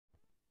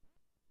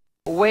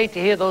wait to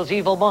hear those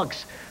evil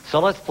monks. So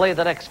let's play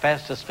the next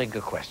fastest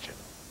finger question.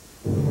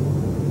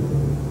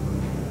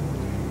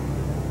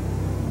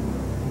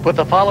 Put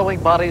the following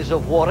bodies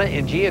of water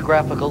in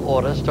geographical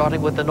order,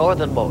 starting with the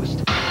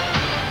northernmost.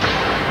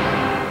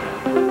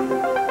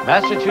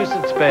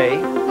 Massachusetts Bay,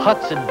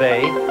 Hudson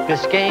Bay,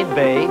 Biscayne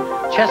Bay,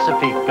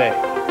 Chesapeake Bay.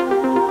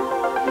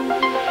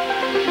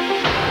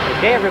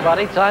 Okay,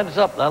 everybody, time's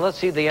up. Now let's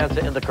see the answer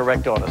in the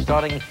correct order,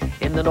 starting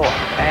in the north.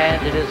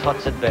 And it is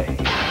Hudson Bay.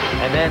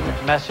 And then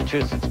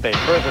Massachusetts Bay.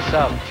 Further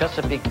south,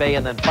 Chesapeake Bay,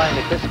 and then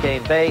finally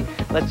Biscayne Bay.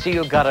 Let's see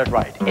who got it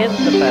right. In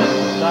the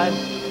fastest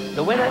time,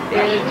 the winner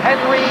is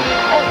Henry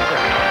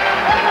Olsen.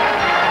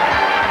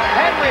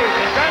 Henry,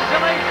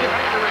 congratulations.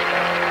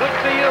 Good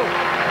for you.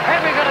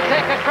 Henry going to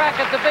take a crack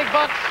at the big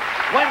bucks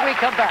when we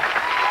come back.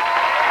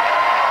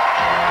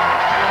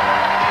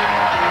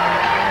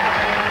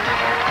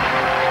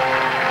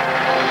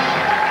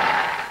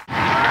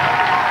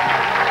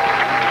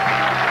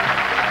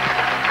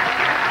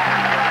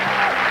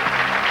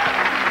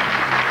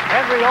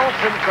 Henry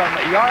Olsen from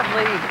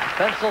Yardley,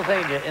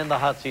 Pennsylvania, in the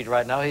hot seat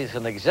right now. He's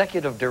an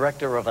executive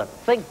director of a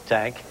think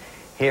tank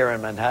here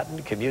in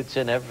Manhattan. Commutes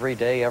in every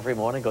day, every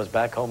morning, goes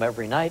back home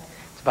every night.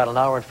 It's about an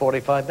hour and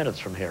 45 minutes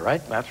from here,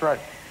 right? That's right.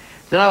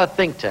 Now, a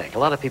think tank. A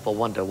lot of people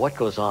wonder what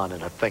goes on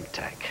in a think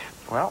tank.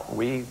 Well,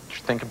 we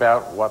think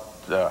about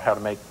how to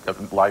make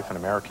life in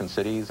American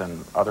cities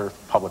and other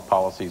public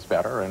policies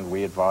better, and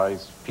we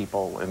advise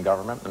people in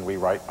government, and we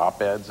write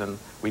op-eds, and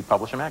we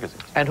publish a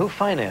magazine. And who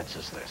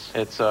finances this?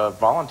 It's a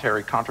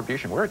voluntary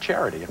contribution. We're a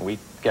charity, and we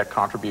get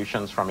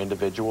contributions from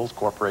individuals,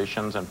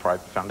 corporations, and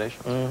private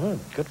foundations.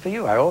 Mm-hmm. Good for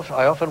you. I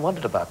often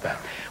wondered about that.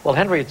 Well,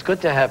 Henry, it's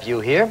good to have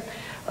you here.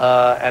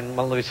 And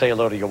let me say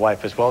hello to your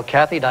wife as well.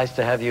 Kathy, nice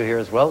to have you here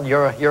as well.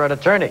 You're an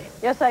attorney.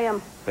 Yes, I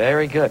am.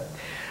 Very good.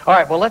 All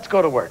right, well, let's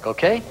go to work,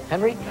 okay?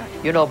 Henry,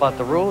 you know about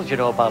the rules, you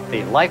know about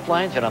the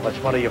lifelines, you know how much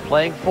money you're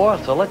playing for,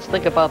 so let's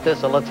think about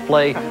this and let's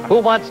play Who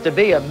Wants to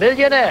Be a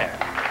Millionaire?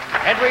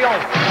 Henry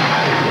Olsen.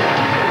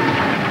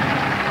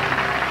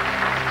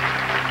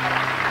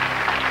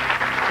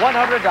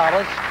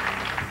 $100.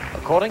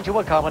 According to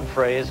a common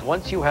phrase,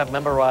 once you have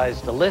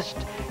memorized the list,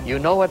 you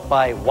know it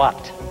by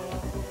what?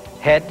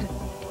 Head,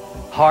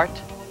 heart,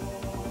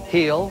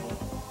 heel,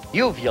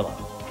 uvula.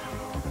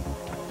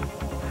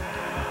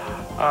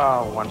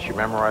 Once you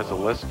memorize the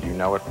list, you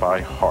know it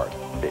by heart.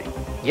 B.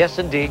 Yes,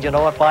 indeed, you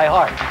know it by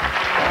heart.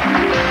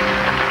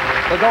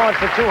 We're going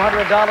for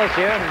 $200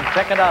 here, and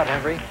check it out,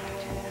 Henry.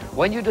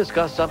 When you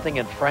discuss something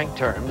in frank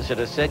terms, it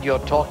is said you're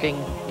talking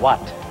what?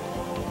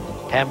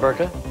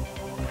 Hamburger,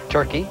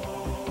 turkey,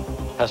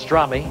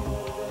 pastrami,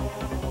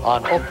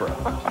 on Oprah.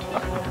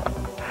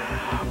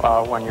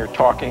 When you're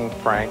talking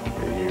frank,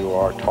 you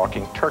are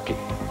talking turkey.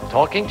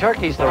 Talking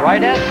turkey's the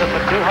right answer for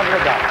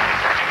 $200.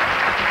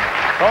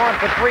 Going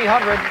for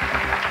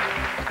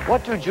 $300.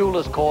 What do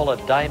jewelers call a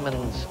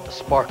diamond's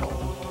sparkle?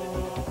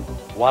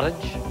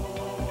 Wattage,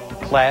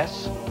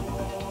 class,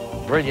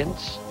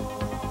 brilliance,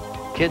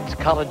 kids'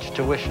 college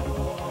tuition.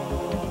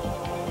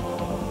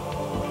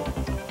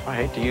 I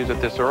hate to use it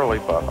this early,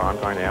 but I'm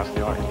going to ask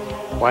the audience.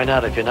 Why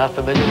not? If you're not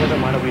familiar with it,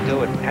 why don't we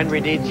do it?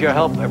 Henry needs your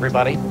help,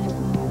 everybody.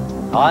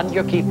 On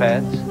your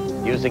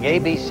keypads, using A,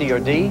 B, C, or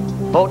D,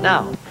 vote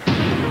now.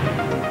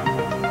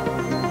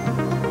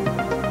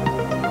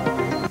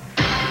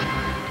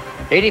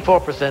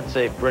 %84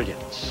 say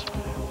brilliance.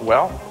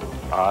 Well,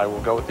 I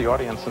will go with the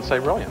audience and say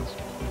brilliance.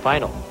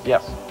 Final.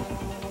 Yes.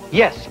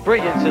 Yes,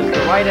 brilliance is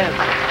the right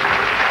answer.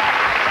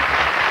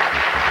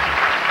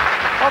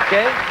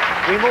 Okay,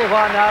 we move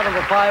on now to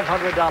the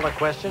 $500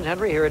 question.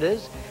 Henry, here it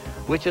is.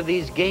 Which of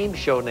these game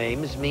show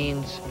names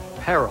means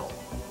peril?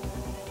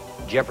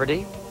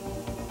 Jeopardy,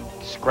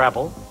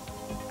 Scrabble,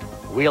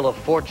 Wheel of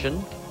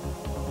Fortune,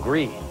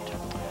 Greed.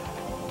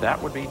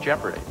 That would be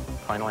Jeopardy.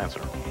 Final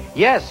answer.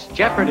 Yes,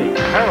 Jeopardy,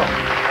 peril,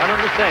 one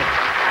and the same.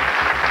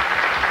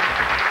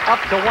 Up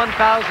to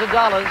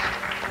 $1,000.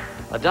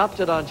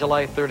 Adopted on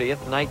July 30th,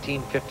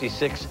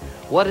 1956,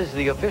 what is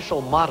the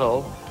official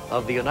motto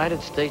of the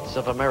United States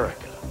of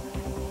America?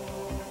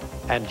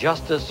 And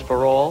justice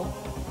for all,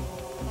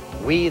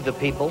 we the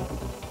people,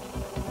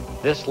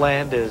 this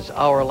land is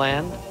our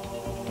land,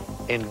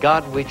 in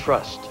God we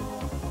trust.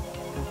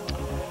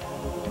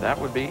 That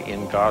would be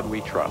In God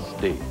We Trust,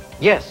 D.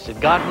 Yes, in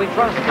God we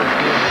trust is the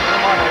official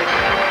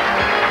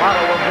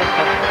motto of this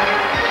country.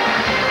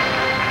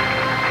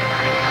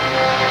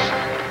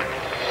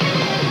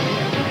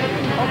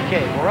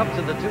 Okay, we're up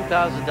to the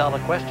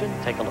 $2,000 question.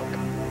 Take a look.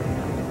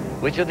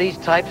 Which of these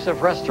types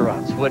of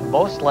restaurants would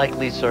most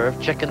likely serve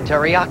chicken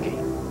teriyaki?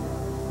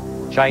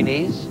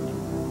 Chinese,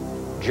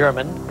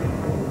 German,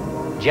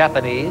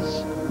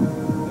 Japanese,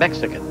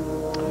 Mexican.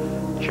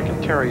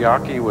 Chicken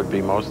teriyaki would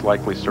be most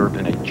likely served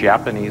in a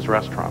Japanese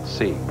restaurant,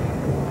 C.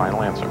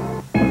 Final answer.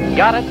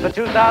 Got it for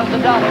 $2,000.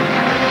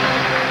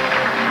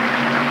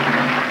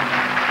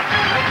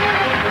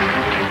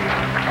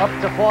 Up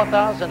to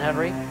 $4,000,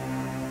 Henry.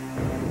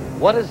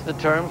 What is the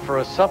term for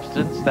a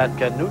substance that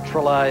can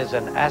neutralize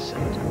an acid?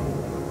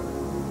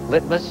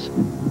 Litmus,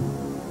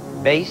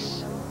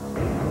 base,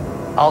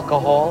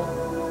 alcohol,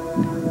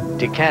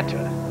 decanter.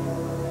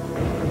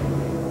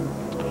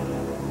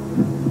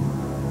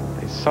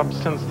 A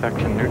substance that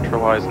can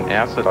neutralize an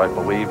acid, I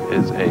believe,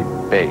 is a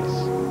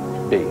base.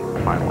 B,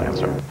 final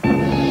answer.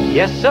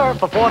 Yes, sir,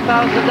 for $4,000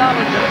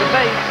 at the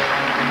base.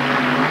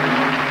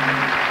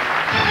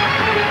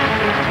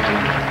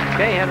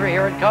 Okay, Henry,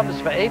 here it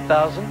comes for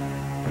 $8,000.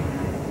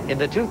 In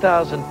the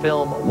 2000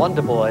 film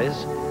Wonder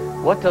Boys,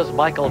 what does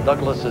Michael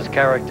Douglas's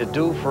character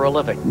do for a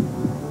living?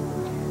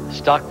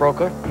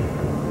 Stockbroker,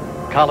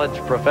 college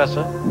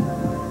professor,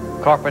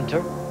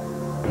 carpenter,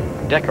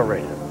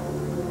 decorator.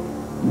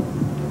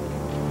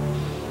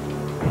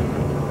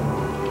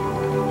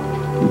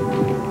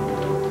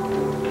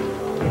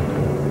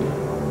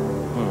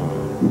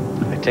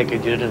 I take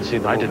it you didn't see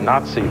the movie? I did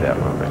not see that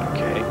movie.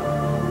 Okay.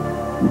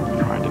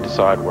 Trying to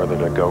decide whether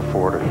to go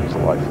for it or use a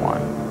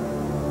lifeline.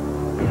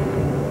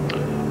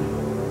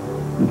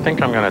 I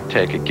think I'm going to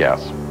take a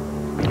guess.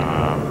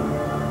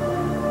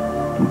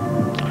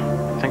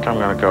 I think I'm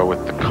going to go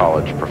with the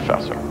college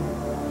professor.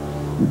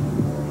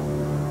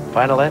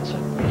 Final answer?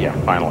 Yeah,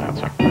 final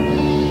answer.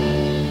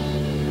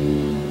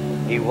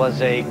 He was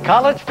a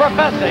college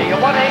professor. You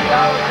won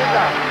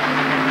 $8,000.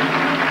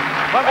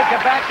 When we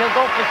get back, he'll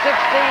go for $16,000,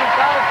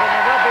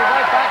 and we'll be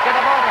right back in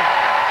a moment.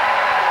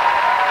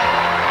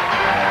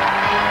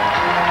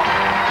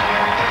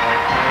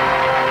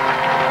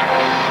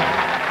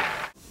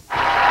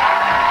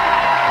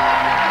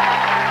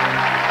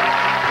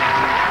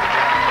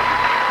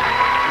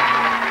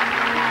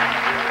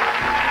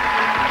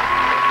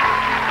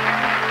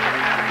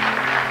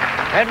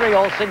 Henry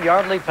Olsen,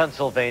 Yardley,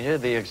 Pennsylvania,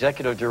 the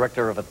executive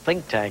director of a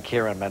think tank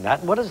here in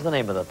Manhattan. What is the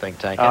name of the think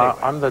tank anyway?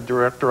 I'm the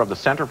director of the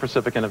Center for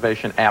Civic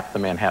Innovation at the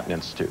Manhattan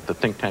Institute. The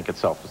think tank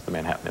itself is the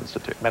Manhattan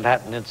Institute.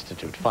 Manhattan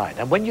Institute, fine.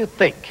 And when you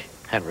think,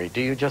 Henry, do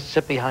you just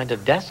sit behind a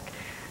desk?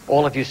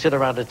 All of you sit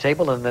around a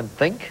table and then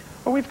think?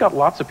 Well, we've got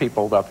lots of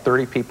people, about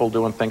 30 people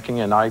doing thinking,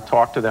 and I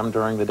talk to them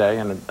during the day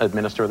and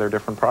administer their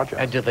different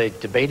projects. And do they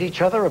debate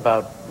each other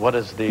about what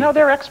is the... No,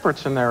 they're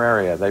experts in their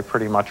area. They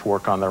pretty much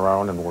work on their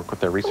own and work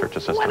with their research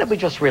assistants. Why don't we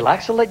just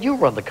relax and let you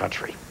run the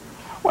country?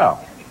 Well,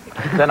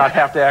 then I'd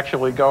have to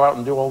actually go out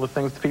and do all the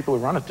things the people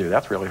who run it do.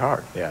 That's really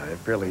hard. Yeah, it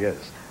really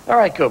is. All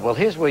right, good. Well,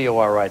 here's where you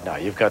are right now.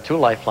 You've got 2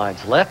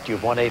 lifelines left.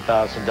 You've won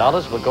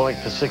 $8,000. We're going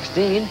for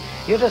 16.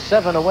 You're just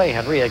 7 away,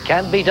 Henry. It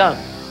can be done.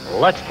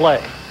 Let's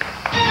play.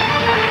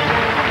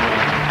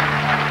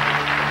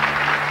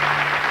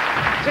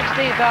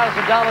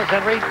 $16,000,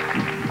 Henry.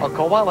 A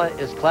koala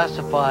is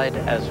classified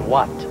as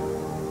what?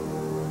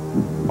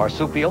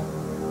 Marsupial,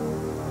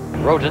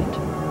 rodent,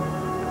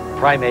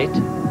 primate,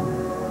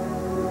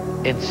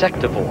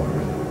 insectivore.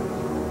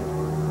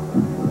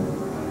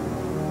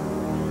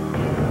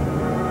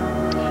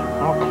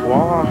 Well,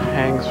 koala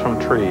hangs from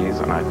trees,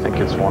 and I think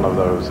it's one of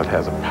those that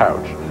has a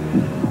pouch.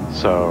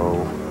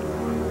 So,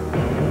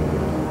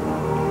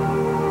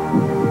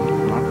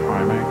 not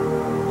primate,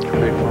 too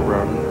big for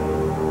rodent.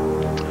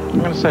 I'm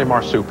going to say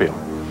marsupial.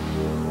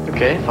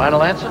 Okay,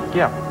 final answer?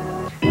 Yeah.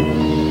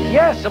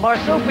 Yes, a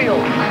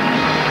marsupial.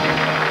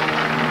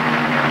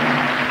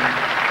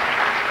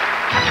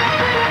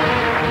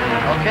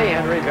 Okay,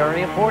 Henry,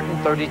 very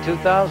important.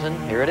 32,000.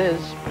 Here it is.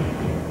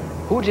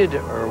 Who did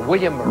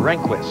William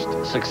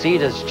Rehnquist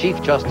succeed as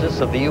Chief Justice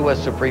of the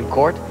U.S. Supreme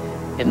Court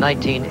in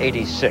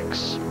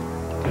 1986?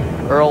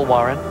 Earl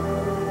Warren,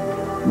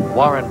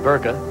 Warren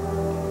Burger,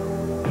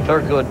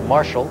 Thurgood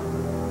Marshall,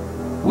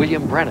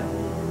 William Brennan.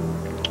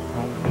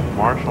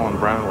 Marshall and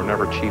Brennan were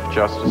never Chief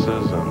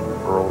Justices, and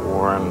Earl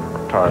Warren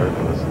retired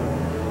in,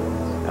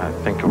 I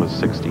think it was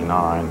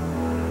 69.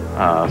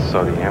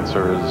 So the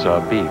answer is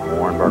B,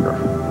 Warren Burger.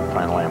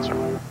 Final answer.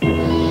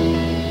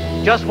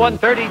 Just won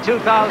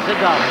 $32,000.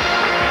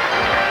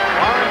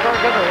 Warren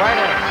Burger, the right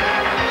answer.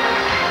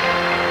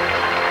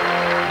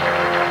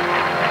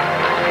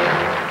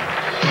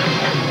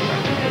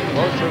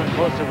 Closer and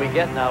closer we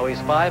get now.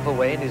 He's 5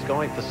 away, and he's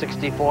going for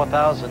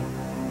 $64,000.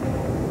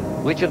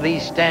 Which of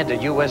these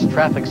standard U.S.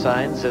 traffic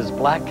signs is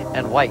black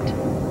and white?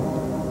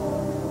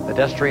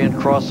 Pedestrian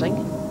crossing,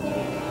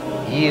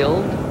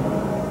 yield,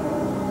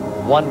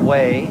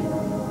 one-way,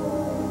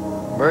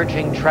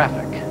 merging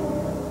traffic.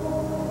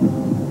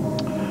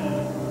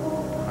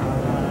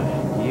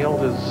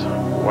 Yield is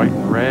white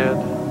and red.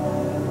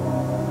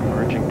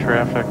 Merging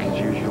traffic is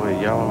usually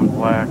yellow and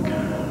black.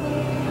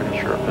 Pretty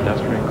sure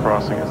pedestrian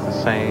crossing is the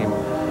same.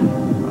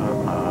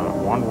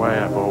 One way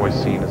I've always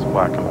seen is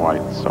black and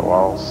white, so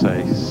I'll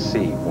say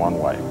C, one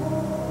way.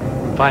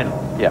 Final.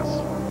 Yes.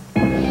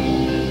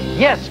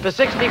 Yes, for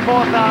 $64,000.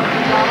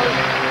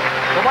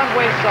 The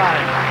one-way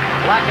sign,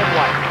 black and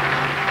white.